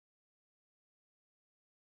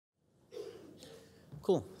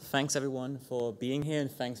Cool. Thanks everyone for being here and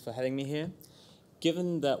thanks for having me here.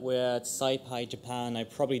 Given that we're at SciPy Japan, I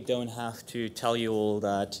probably don't have to tell you all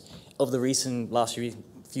that over the last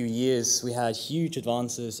few years, we had huge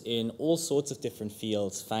advances in all sorts of different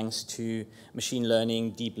fields thanks to machine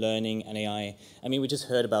learning, deep learning, and AI. I mean, we just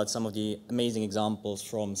heard about some of the amazing examples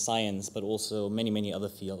from science, but also many, many other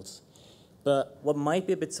fields. But what might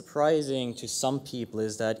be a bit surprising to some people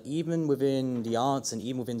is that even within the arts and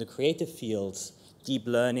even within the creative fields, deep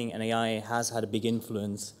learning and AI has had a big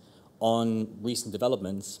influence on recent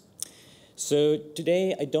developments. So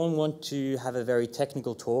today I don't want to have a very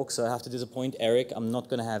technical talk, so I have to disappoint Eric. I'm not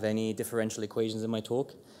going to have any differential equations in my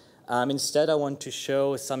talk. Instead, I want to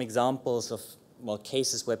show some examples of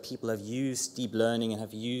cases where people have used deep learning and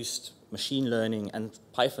have used machine learning and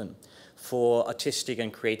Python for artistic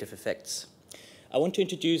and creative effects. I want to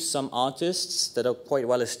introduce some artists that are quite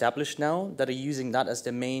well established now that are using that as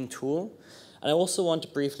their main tool. And I also want to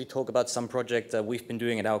briefly talk about some projects that we've been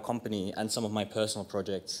doing at our company and some of my personal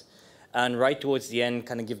projects. And right towards the end,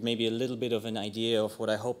 kind of give maybe a little bit of an idea of what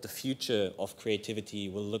I hope the future of creativity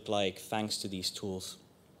will look like thanks to these tools.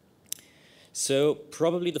 So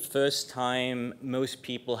probably the first time most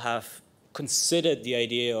people have considered the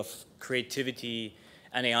idea of creativity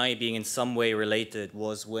and AI being in some way related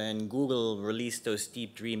was when Google released those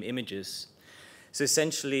Deep Dream images. So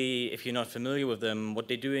essentially, if you're not familiar with them, what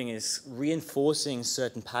they're doing is reinforcing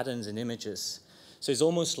certain patterns in images. So it's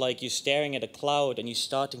almost like you're staring at a cloud and you're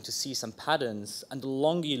starting to see some patterns, and the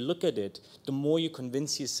longer you look at it, the more you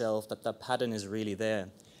convince yourself that that pattern is really there.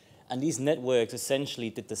 And these networks essentially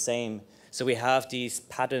did the same. So we have these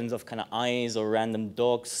patterns of kind of eyes or random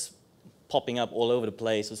dogs popping up all over the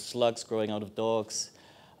place, with slugs growing out of dogs.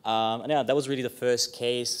 And yeah, that was really the first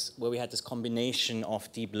case where we had this combination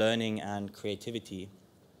of deep learning and creativity.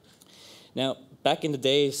 Now, back in the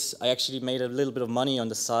days, I actually made a little bit of money on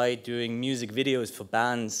the side doing music videos for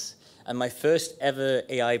bands. And my first ever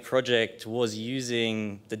AI project was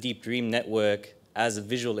using the Deep Dream network as a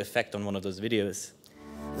visual effect on one of those videos.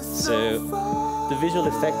 So the visual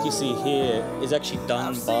effect you see here is actually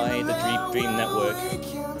done by the Deep Dream network.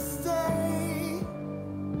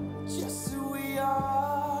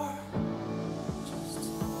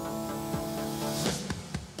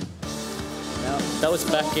 That was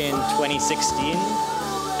back in 2016.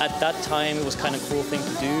 At that time, it was kind of a cool thing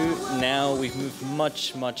to do. Now we've moved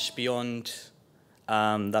much, much beyond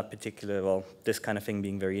that particular, this kind of thing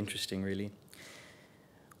being very interesting, really.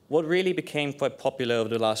 What really became quite popular over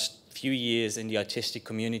the last few years in the artistic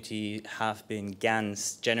community have been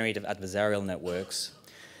GANs, generative adversarial networks.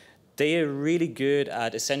 They are really good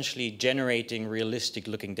at essentially generating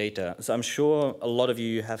realistic-looking data. So I'm sure a lot of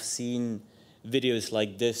you have seen videos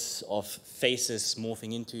like this of faces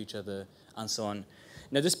morphing into each other and so on.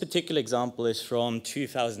 Now, this particular example is from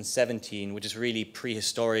 2017, which is really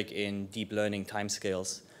prehistoric in deep learning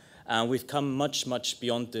timescales. We've come much, much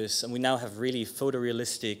beyond this, and we now have really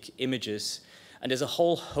photorealistic images. And there's a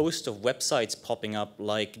whole host of websites popping up,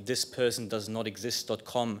 like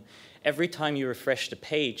thispersondoesnotexist.com. Every time you refresh the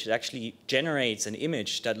page, it actually generates an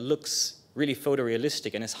image that looks really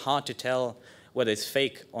photorealistic, and it's hard to tell whether it's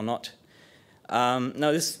fake or not.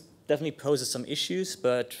 Now, this definitely poses some issues,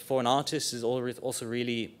 but for an artist, it's also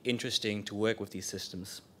really interesting to work with these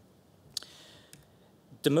systems.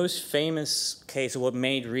 The most famous case of what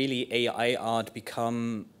made really AI art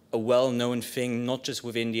become a well-known thing, not just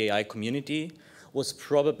within the AI community, was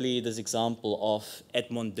probably this example of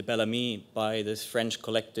Edmond de Bellamy by this French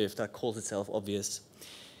collective that calls itself Obvious.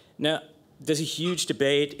 Now, there's a huge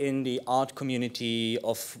debate in the art community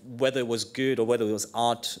of whether it was good or whether it was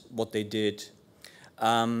art what they did.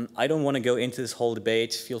 I don't want to go into this whole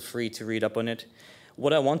debate. Feel free to read up on it.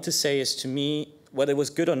 What I want to say is, to me, whether it was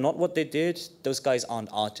good or not what they did, those guys aren't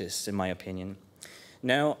artists, in my opinion.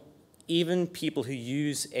 Now, even people who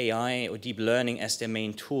use AI or deep learning as their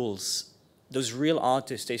main tools, those real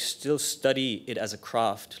artists, they still study it as a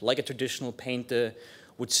craft, like a traditional painter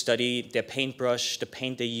would study their paintbrush, the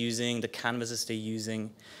paint they're using, the canvases they're using.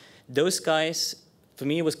 Those guys, for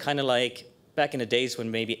me, it was kind of like back in the days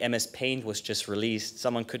when maybe MS Paint was just released.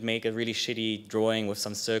 Someone could make a really shitty drawing with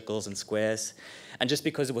some circles and squares. And just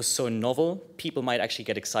because it was so novel, people might actually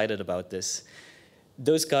get excited about this.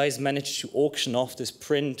 Those guys managed to auction off this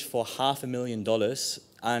print for $500,000.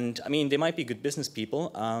 And I mean, they might be good business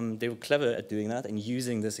people. They were clever at doing that and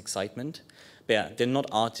using this excitement. But yeah, they're not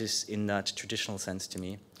artists in that traditional sense to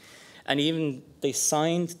me. And even they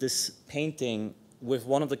signed this painting with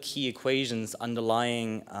one of the key equations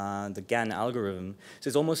underlying the GAN algorithm. So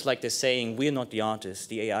it's almost like they're saying, we're not the artists,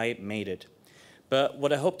 the AI made it. But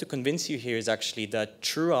what I hope to convince you here is actually that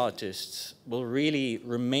true artists will really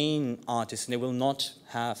remain artists and they will not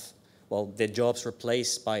have, well, their jobs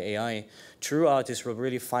replaced by AI. True artists will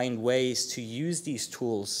really find ways to use these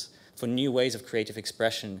tools for new ways of creative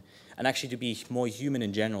expression and actually to be more human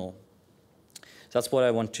in general. So that's what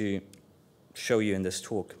I want to show you in this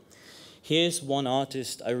talk. Here's one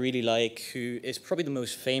artist I really like who is probably the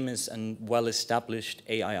most famous and well-established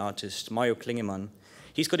AI artist, Mario Klingemann.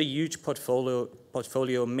 He's got a huge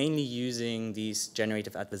portfolio mainly using these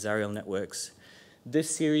generative adversarial networks.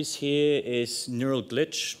 This series here is Neural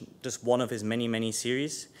Glitch, just one of his many, many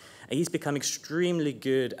series. And he's become extremely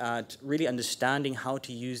good at really understanding how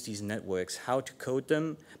to use these networks, how to code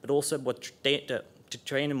them, but also what data to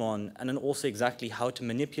train them on, and then also exactly how to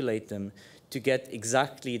manipulate them to get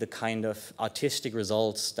exactly the kind of artistic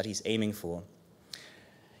results that he's aiming for.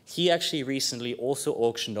 He actually recently also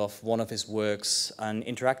auctioned off one of his works, an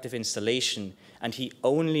interactive installation, and he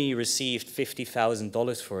only received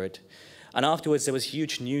 $50,000 for it. And afterwards, there was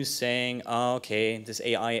huge news saying, oh, okay, this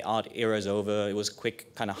AI art era is over. It was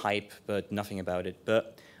quick kind of hype, but nothing about it.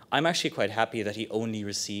 But I'm actually quite happy that he only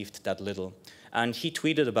received that little. And he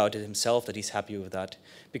tweeted about it himself that he's happy with that,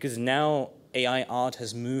 because now AI art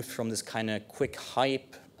has moved from this kind of quick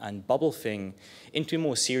hype and bubble thing into a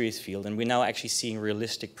more serious field, and we're now actually seeing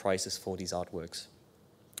realistic prices for these artworks.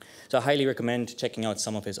 So I highly recommend checking out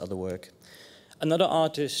some of his other work. Another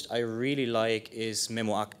artist I really like is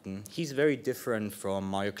Memo Akten. He's very different from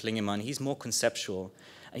Mario Klingemann. He's more conceptual,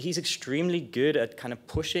 and he's extremely good at kind of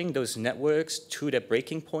pushing those networks to their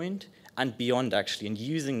breaking point and beyond, actually, and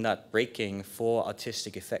using that breaking for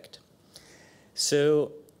artistic effect.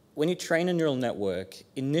 So when you train a neural network,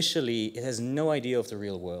 initially it has no idea of the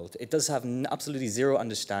real world. It does have absolutely zero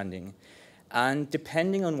understanding. And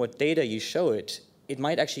depending on what data you show it, it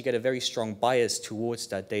might actually get a very strong bias towards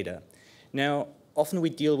that data. Now, often we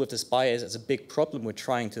deal with this bias as a big problem we're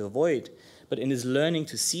trying to avoid, but in his Learning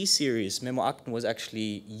to See series, Memo Akten was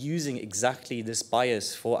actually using exactly this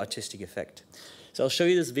bias for artistic effect. So I'll show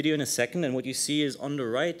you this video in a second, and what you see is on the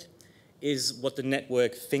right is what the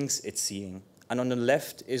network thinks it's seeing. And on the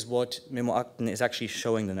left is what Memo Akten is actually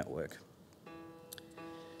showing the network.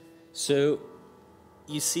 So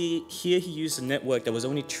you see here he used a network that was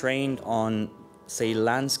only trained on, say,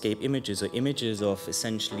 landscape images or images of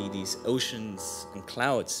essentially these oceans and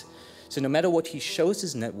clouds. So no matter what he shows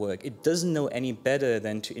his network, it doesn't know any better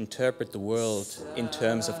than to interpret the world in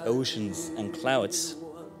terms of oceans and clouds.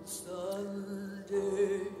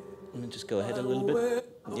 Let me just go ahead a little bit.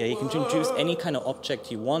 Yeah, he can choose any kind of object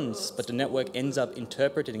he wants, but the network ends up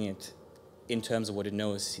interpreting it in terms of what it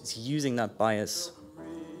knows. It's using that bias.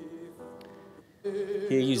 Here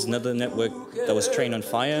he used another network that was trained on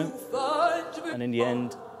fire, and in the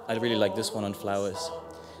end, I really like this one on flowers.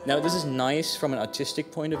 Now, this is nice from an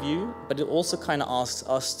artistic point of view, but it also kind of asks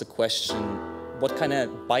us the question, what kind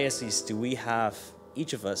of biases do we have,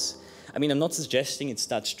 each of us? I mean, I'm not suggesting it's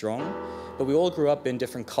that strong, but we all grew up in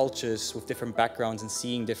different cultures with different backgrounds and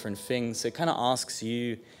seeing different things. So it kind of asks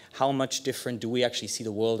you, how much different do we actually see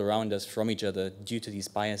the world around us from each other due to these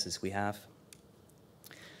biases we have?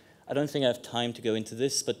 I don't think I have time to go into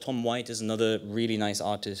this, but Tom White is another really nice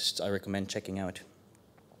artist I recommend checking out.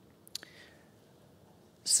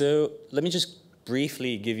 So let me just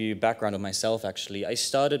briefly give you a background of myself, actually. I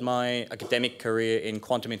started my academic career in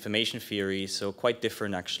quantum information theory, so quite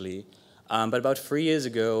different, actually. But about 3 years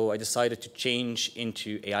ago, I decided to change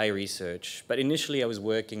into AI research. But initially, I was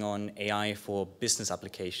working on AI for business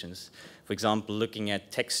applications. For example, looking at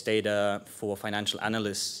text data for financial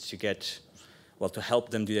analysts to get, well, to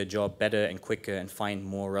help them do their job better and quicker and find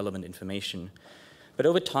more relevant information. But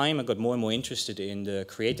over time, I got more and more interested in the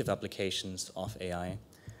creative applications of AI.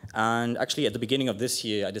 And actually, at the beginning of this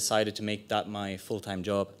year, I decided to make that my full-time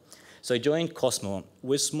job. So I joined Cosmo.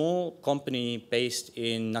 We're a small company based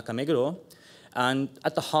in Nakameguro, and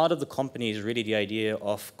at the heart of the company is really the idea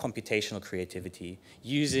of computational creativity,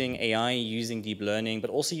 using AI, using deep learning, but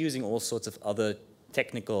also using all sorts of other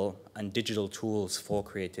technical and digital tools for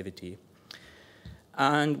creativity.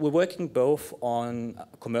 And we're working both on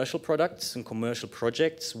commercial products and commercial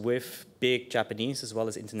projects with big Japanese as well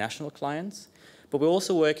as international clients, but we're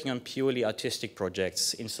also working on purely artistic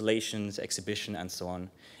projects, installations, exhibition, and so on.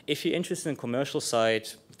 If you're interested in the commercial side,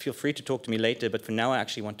 feel free to talk to me later, but for now I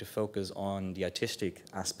actually want to focus on the artistic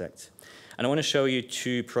aspect. And I want to show you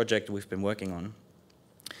 2 projects we've been working on.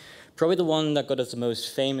 Probably the one that got us the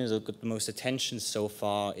most famous or got the most attention so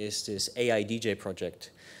far is this AI DJ project.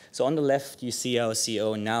 So on the left, you see our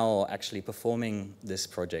CEO now actually performing this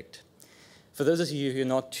project. For those of you who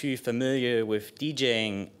are not too familiar with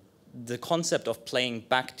DJing, the concept of playing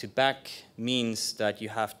back-to-back means that you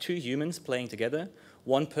have two humans playing together.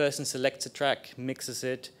 One person selects a track, mixes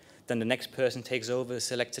it, then the next person takes over,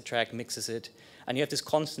 selects a track, mixes it, and you have this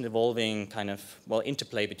constant evolving kind of, well,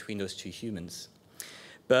 interplay between those two humans.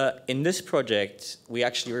 But in this project, we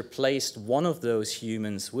actually replaced one of those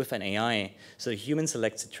humans with an AI. So the human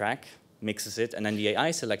selects a track, mixes it, and then the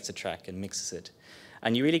AI selects a track and mixes it.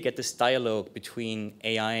 And you really get this dialogue between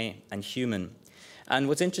AI and human. And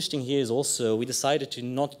what's interesting here is also we decided to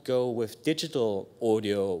not go with digital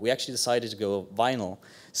audio. We actually decided to go vinyl.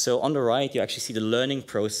 So on the right, you actually see the learning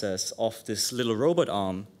process of this little robot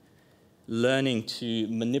arm learning to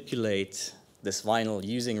manipulate this vinyl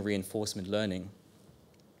using reinforcement learning.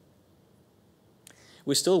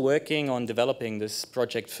 We're still working on developing this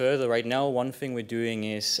project further. Right now, one thing we're doing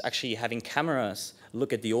is actually having cameras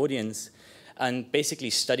look at the audience and basically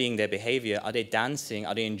studying their behavior. Are they dancing?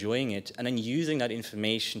 Are they enjoying it? And then using that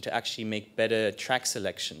information to actually make better track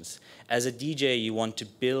selections. As a DJ, you want to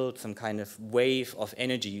build some kind of wave of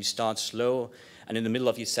energy. You start slow, and in the middle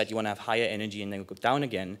of your set, you want to have higher energy and then go down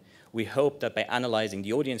again. We hope that by analyzing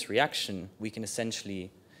the audience reaction, we can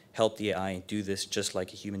essentially help the AI do this just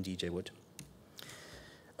like a human DJ would.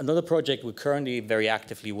 Another project we're currently very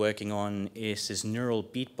actively working on is this neural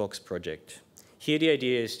beatbox project. Here the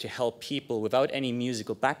idea is to help people without any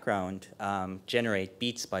musical background generate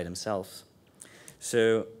beats by themselves.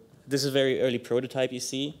 So this is a very early prototype you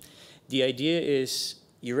see. The idea is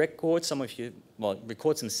you record some of your, well,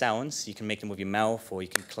 record some sounds. You can make them with your mouth or you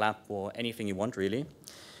can clap or anything you want really.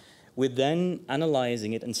 We're then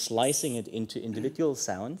analyzing it and slicing it into individual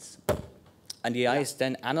sounds. And the AI is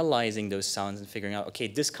then analyzing those sounds and figuring out, okay,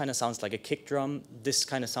 this kind of sounds like a kick drum, this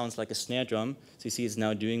kind of sounds like a snare drum. So you see it's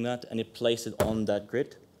now doing that, and it places it on that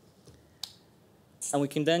grid. And we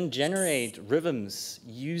can then generate rhythms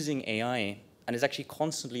using AI, and it's actually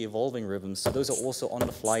constantly evolving rhythms. So those are also on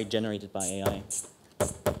the fly generated by AI.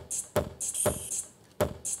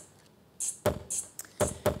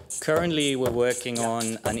 Currently, we're working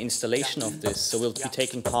on an installation of this, so we'll be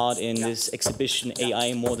taking part in this exhibition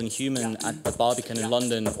AI More Than Human at the Barbican in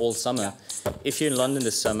London all summer. If you're in London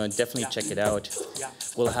this summer, definitely check it out.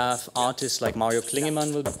 We'll have artists like Mario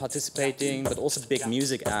Klingemann will be participating, but also big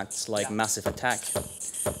music acts like Massive Attack.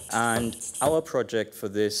 And our project for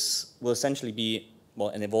this will essentially be, well,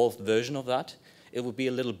 an evolved version of that. It will be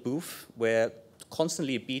a little booth where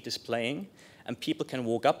constantly a beat is playing, and people can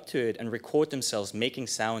walk up to it and record themselves making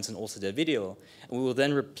sounds and also their video. And we will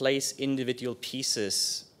then replace individual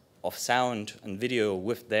pieces of sound and video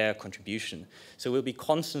with their contribution. So we'll be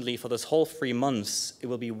constantly, for this whole 3 months, it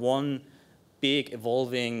will be one big,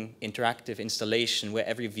 evolving, interactive installation where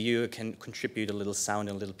every viewer can contribute a little sound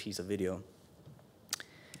and a little piece of video.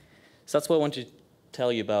 So that's what I want to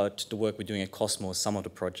tell you about the work we're doing at Cosmos, some of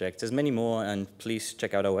the projects. There's many more, and please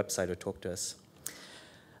check out our website or talk to us.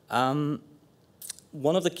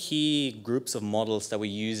 One of the key groups of models that we're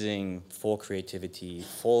using for creativity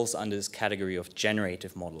falls under this category of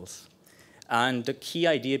generative models. And the key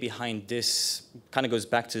idea behind this kind of goes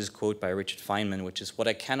back to this quote by Richard Feynman, which is, "What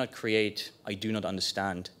I cannot create, I do not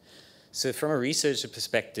understand." So from a researcher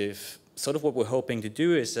perspective, sort of what we're hoping to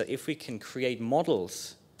do is that if we can create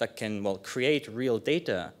models that can, well, create real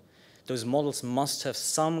data, those models must have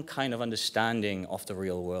some kind of understanding of the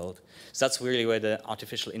real world. So that's really where the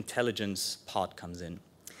artificial intelligence part comes in.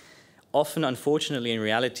 Often, unfortunately, in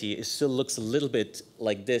reality, it still looks a little bit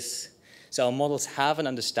like this. So our models have an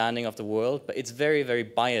understanding of the world, but it's very, very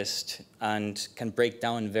biased and can break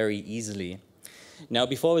down very easily. Now,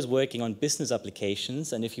 before I was working on business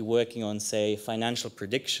applications, and if you're working on, say, financial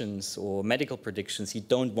predictions or medical predictions, you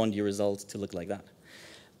don't want your results to look like that.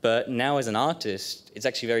 But now as an artist, it's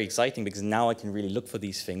actually very exciting because now I can really look for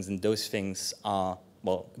these things, and those things are,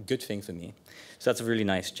 well, a good thing for me. So that's a really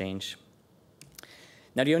nice change.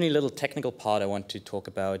 Now the only little technical part I want to talk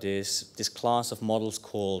about is this class of models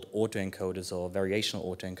called autoencoders or variational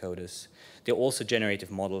autoencoders. They're also generative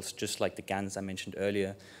models, just like the GANs I mentioned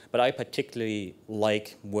earlier, but I particularly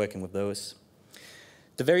like working with those.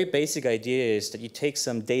 The very basic idea is that you take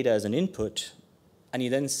some data as an input, and you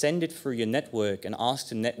then send it through your network and ask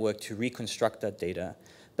the network to reconstruct that data.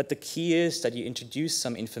 But the key is that you introduce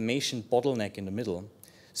some information bottleneck in the middle.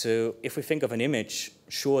 So if we think of an image,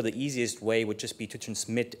 sure, the easiest way would just be to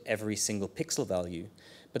transmit every single pixel value.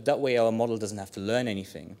 But that way our model doesn't have to learn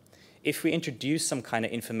anything. If we introduce some kind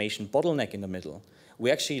of information bottleneck in the middle, we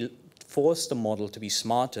actually force the model to be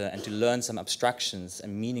smarter and to learn some abstractions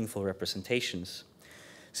and meaningful representations.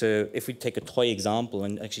 So if we take a toy example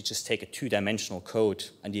and actually just take a two-dimensional code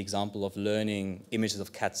and the example of learning images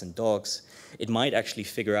of cats and dogs, it might actually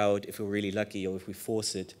figure out, if we're really lucky or if we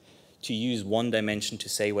force it, to use one dimension to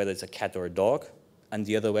say whether it's a cat or a dog, and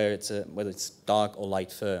the other whether it's dark or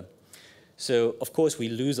light fur. So, of course, we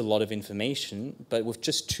lose a lot of information, but with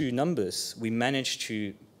just two numbers, we manage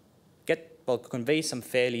to convey some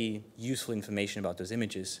fairly useful information about those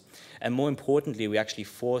images. And more importantly, we actually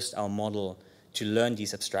forced our model to learn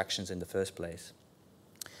these abstractions in the first place.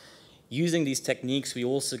 Using these techniques, we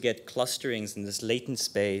also get clusterings in this latent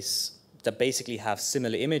space that basically have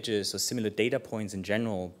similar images or similar data points in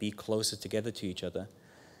general be closer together to each other.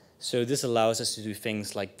 So this allows us to do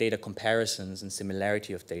things like data comparisons and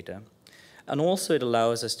similarity of data. And also it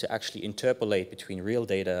allows us to actually interpolate between real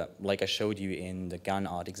data, like I showed you in the GAN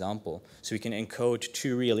art example. So we can encode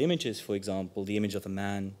two real images, for example, the image of a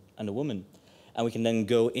man and a woman. And we can then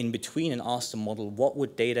go in between and ask the model, what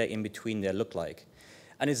would data in between there look like?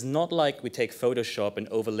 And it's not like we take Photoshop and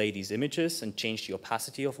overlay these images and change the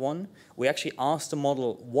opacity of one. We actually ask the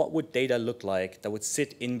model, what would data look like that would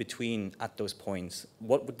sit in between at those points?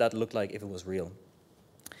 What would that look like if it was real?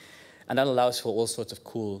 And that allows for all sorts of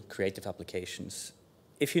cool creative applications.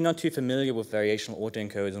 If you're not too familiar with variational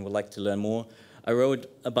autoencodes and would like to learn more, I wrote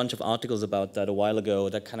a bunch of articles about that a while ago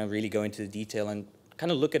that kind of really go into the detail and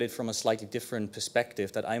kind of look at it from a slightly different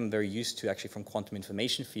perspective that I'm very used to actually from quantum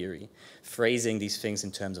information theory, phrasing these things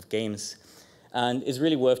in terms of games. And it's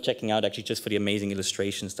really worth checking out actually just for the amazing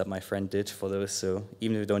illustrations that my friend did for those. So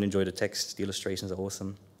even if you don't enjoy the text, the illustrations are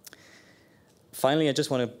awesome. Finally, I just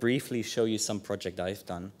want to briefly show you some project I've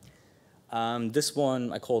done. This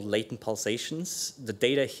one I called latent pulsations. The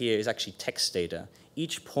data here is actually text data.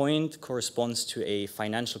 Each point corresponds to a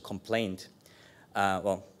financial complaint,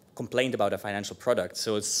 complaint about a financial product.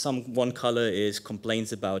 So it's one color is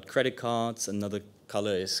complaints about credit cards, another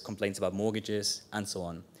color is complaints about mortgages, and so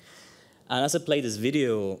on. And as I play this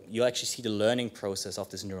video, you'll actually see the learning process of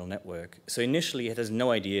this neural network. So initially it has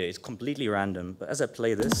no idea, it's completely random, but as I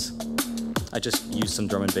play this, I just used some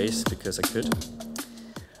drum and bass because I could.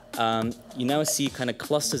 You now see kind of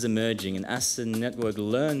clusters emerging, and as the network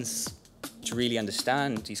learns to really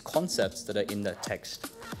understand these concepts that are in that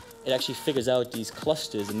text, it actually figures out these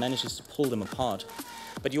clusters and manages to pull them apart.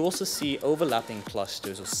 But you also see overlapping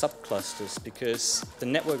clusters or subclusters because the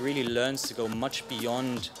network really learns to go much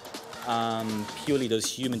beyond purely those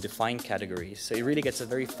human-defined categories. So it really gets a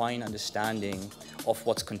very fine understanding of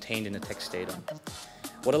what's contained in the text data.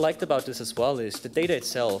 What I liked about this as well is the data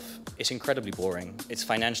itself is incredibly boring. It's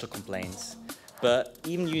financial complaints. But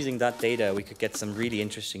even using that data, we could get some really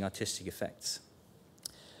interesting artistic effects.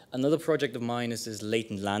 Another project of mine is this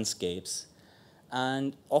latent landscapes.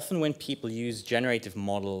 And often when people use generative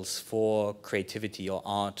models for creativity or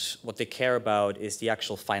art, what they care about is the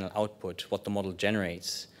actual final output, what the model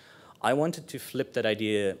generates. I wanted to flip that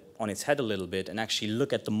idea on its head a little bit and actually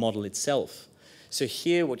look at the model itself. So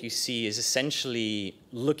here what you see is essentially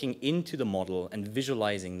looking into the model and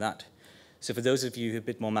visualizing that. So for those of you who are a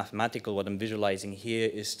bit more mathematical, what I'm visualizing here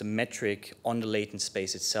is the metric on the latent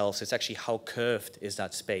space itself. So it's actually how curved is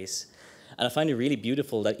that space. And I find it really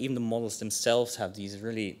beautiful that even the models themselves have these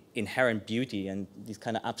really inherent beauty and these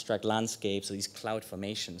kind of abstract landscapes or these cloud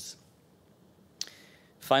formations.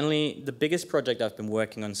 Finally, the biggest project I've been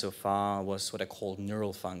working on so far was what I call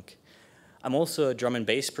NeuralFunk. I'm also a drum and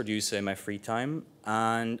bass producer in my free time,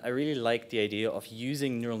 and I really like the idea of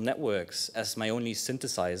using neural networks as my only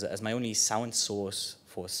synthesizer, as my only sound source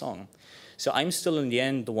for a song. So I'm still in the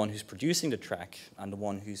end the one who's producing the track and the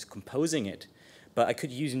one who's composing it, but I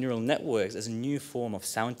could use neural networks as a new form of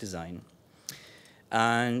sound design.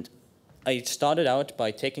 And I started out by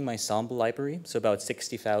taking my sample library, so about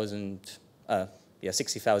 60,000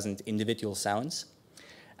 individual sounds.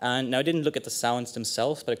 And now I didn't look at the sounds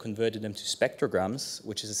themselves, but I converted them to spectrograms,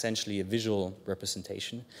 which is essentially a visual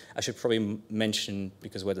representation. I should probably mention,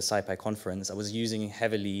 because we're at the SciPy conference, I was using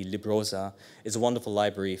heavily Librosa. It's a wonderful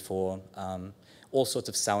library for all sorts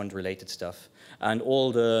of sound-related stuff. And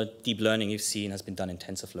all the deep learning you've seen has been done in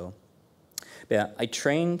TensorFlow. But yeah, I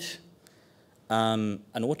trained an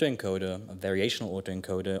autoencoder, a variational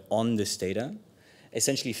autoencoder, on this data,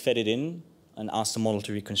 essentially fed it in and asked the model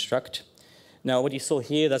to reconstruct. Now, what you saw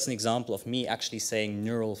here, that's an example of me actually saying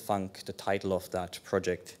NeuralFunk, the title of that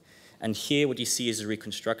project. And here, what you see is a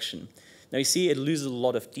reconstruction. Now, you see it loses a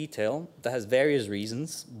lot of detail. That has various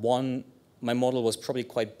reasons. One, my model was probably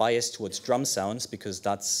quite biased towards drum sounds because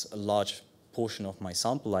that's a large portion of my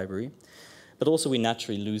sample library. But also, we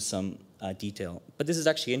naturally lose some detail. But this is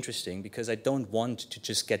actually interesting because I don't want to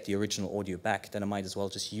just get the original audio back. Then I might as well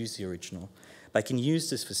just use the original. But I can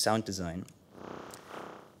use this for sound design.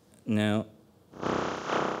 Now,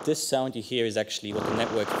 this sound you hear is actually what the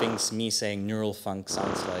network thinks me saying NeuralFunk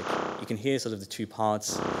sounds like. You can hear sort of the two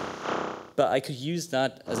parts. But I could use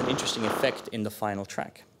that as an interesting effect in the final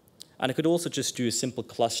track. And I could also just do a simple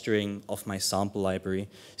clustering of my sample library.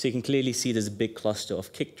 So you can clearly see there's a big cluster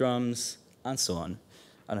of kick drums and so on.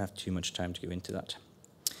 I don't have too much time to go into that.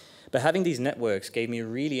 But having these networks gave me a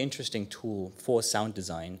really interesting tool for sound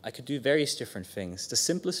design. I could do various different things. The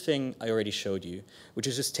simplest thing I already showed you, which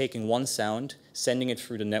is just taking one sound, sending it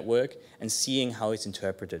through the network, and seeing how it's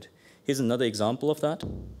interpreted. Here's another example of that.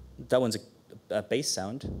 That one's a bass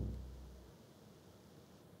sound.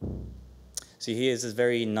 So here's this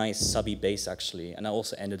very nice subby bass, actually, and I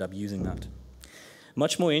also ended up using that.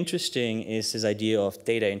 Much more interesting is this idea of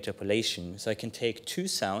data interpolation. So I can take two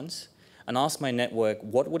sounds and ask my network,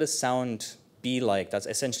 what would a sound be like? That's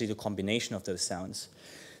essentially the combination of those sounds.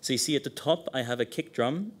 So you see at the top, I have a kick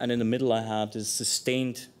drum, and in the middle, I have this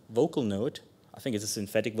sustained vocal note. I think it's a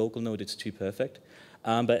synthetic vocal note. It's too perfect.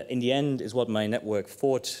 But in the end is what my network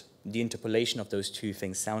thought the interpolation of those two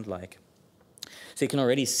things sound like. So you can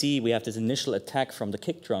already see we have this initial attack from the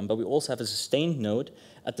kick drum, but we also have a sustained note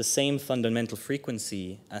at the same fundamental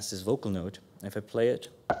frequency as this vocal note. And if I play it,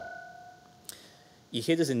 you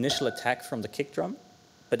hear this initial attack from the kick drum,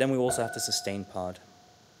 but then we also have the sustained part.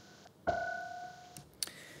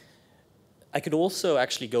 I could also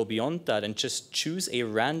actually go beyond that and just choose a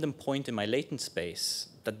random point in my latent space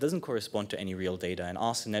that doesn't correspond to any real data and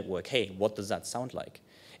ask the network, hey, what does that sound like?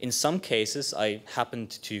 In some cases, I happened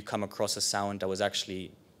to come across a sound that was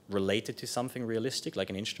actually related to something realistic, like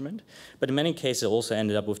an instrument. But in many cases, I also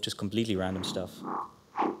ended up with just completely random stuff.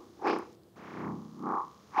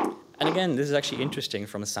 And again, this is actually interesting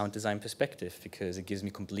from a sound design perspective because it gives me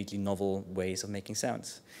completely novel ways of making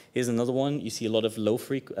sounds. Here's another one. You see a lot of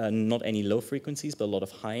not any low frequencies, but a lot of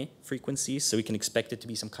high frequencies. So we can expect it to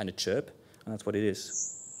be some kind of chirp, and that's what it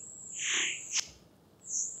is.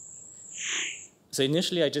 So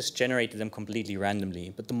initially, I just generated them completely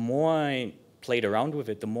randomly. But the more I played around with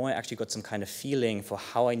it, the more I actually got some kind of feeling for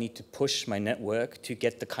how I need to push my network to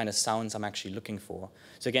get the kind of sounds I'm actually looking for.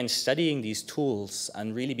 So again, studying these tools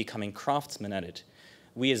and really becoming craftsmen at it,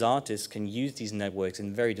 we as artists can use these networks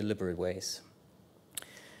in very deliberate ways.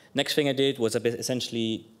 Next thing I did was I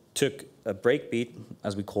essentially took a breakbeat,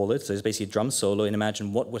 as we call it, so it's basically a drum solo, and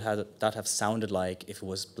imagine what would that have sounded like if it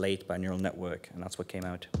was played by a neural network, and that's what came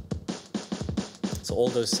out. So all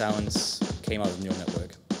those sounds came out of the neural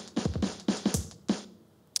network.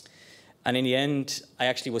 And in the end, I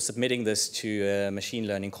actually was submitting this to a machine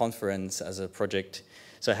learning conference as a project.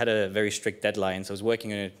 So I had a very strict deadline. So I was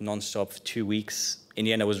working on it nonstop for 2 weeks. In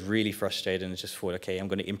the end, I was really frustrated and just thought, okay, I'm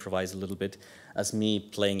going to improvise a little bit as me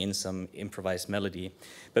playing in some improvised melody.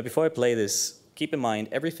 But before I play this, keep in mind,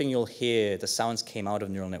 everything you'll hear, the sounds came out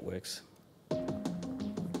of neural networks.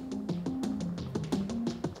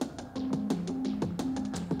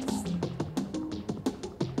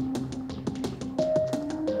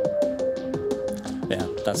 Yeah,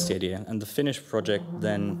 that's the idea. And the finished project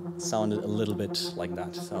then sounded a little bit like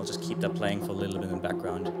that. So I'll just keep that playing for a little bit in the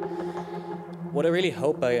background. What I really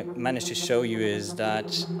hope I managed to show you is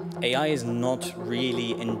that AI is not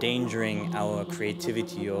really endangering our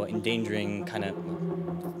creativity or endangering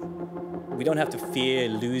we don't have to fear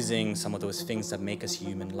losing some of those things that make us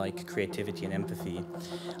human, like creativity and empathy.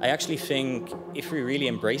 I actually think if we really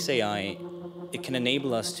embrace AI, it can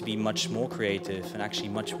enable us to be much more creative and actually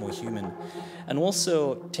much more human. And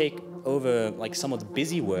also take over like some of the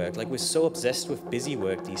busy work. Like we're so obsessed with busy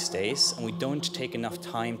work these days, and we don't take enough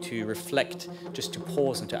time to reflect, just to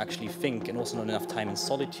pause and to actually think, and also not enough time in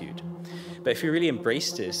solitude. But if we really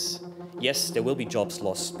embrace this, yes, there will be jobs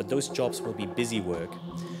lost, but those jobs will be busy work.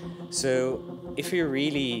 So if we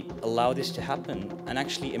really allow this to happen and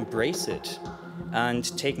actually embrace it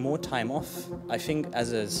and take more time off, I think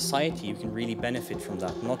as a society we can really benefit from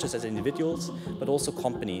that, not just as individuals, but also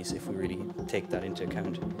companies if we really take that into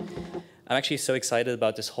account. I'm actually so excited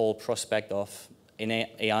about this whole prospect of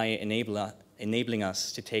AI enabling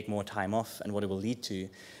us to take more time off and what it will lead to.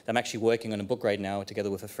 I'm actually working on a book right now together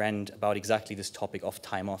with a friend about exactly this topic of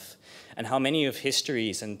time off and how many of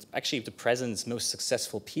history's and actually the present's most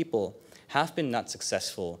successful people have been not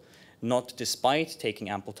successful, not despite taking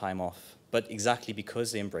ample time off, but exactly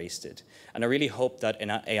because they embraced it. And I really hope that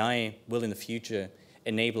AI will in the future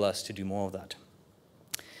enable us to do more of that.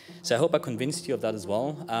 So I hope I convinced you of that as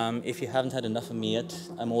well. If you haven't had enough of me yet,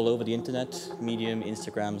 I'm all over the internet, Medium,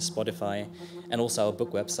 Instagram, Spotify, and also our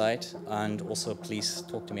book website. And also please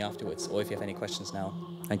talk to me afterwards, or if you have any questions now.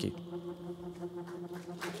 Thank you.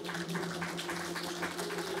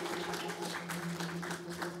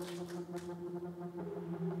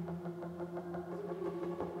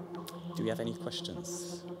 Do we have any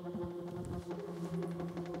questions?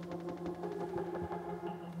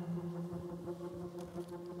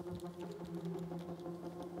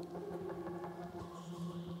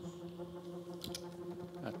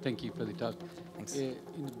 Thank you for the talk. Thanks. In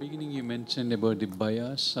the beginning, you mentioned about the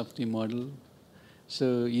bias of the model.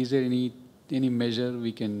 So is there any measure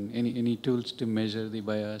we can, any tools to measure the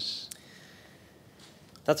bias?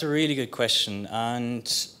 That's a really good question.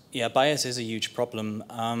 And yeah, bias is a huge problem.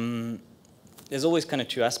 There's always kind of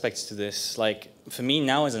two aspects to this. Like for me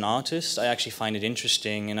now as an artist, I actually find it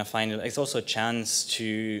interesting, and I find it's also a chance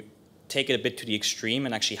to take it a bit to the extreme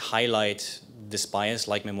and actually highlight this bias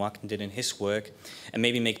like Memoiren did in his work, and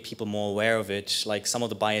maybe make people more aware of it. Like some of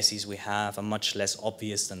the biases we have are much less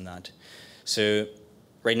obvious than that. So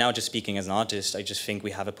right now, just speaking as an artist, I just think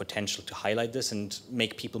we have a potential to highlight this and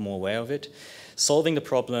make people more aware of it. Solving the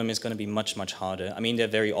problem is going to be much, much harder. I mean, there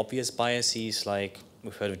are very obvious biases, like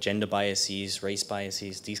we've heard of gender biases, race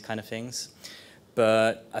biases, these kind of things.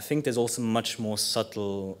 But I think there's also much more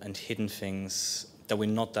subtle and hidden things that we're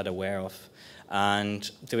not that aware of. And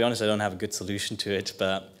to be honest, I don't have a good solution to it,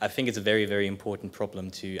 but I think it's a very, very important problem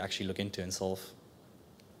to actually look into and solve.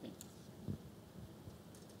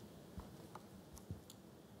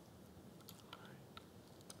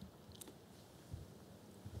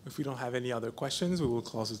 If we don't have any other questions, we will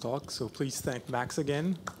close the talk. So please thank Max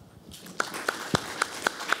again.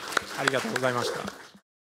 ありがとうございました。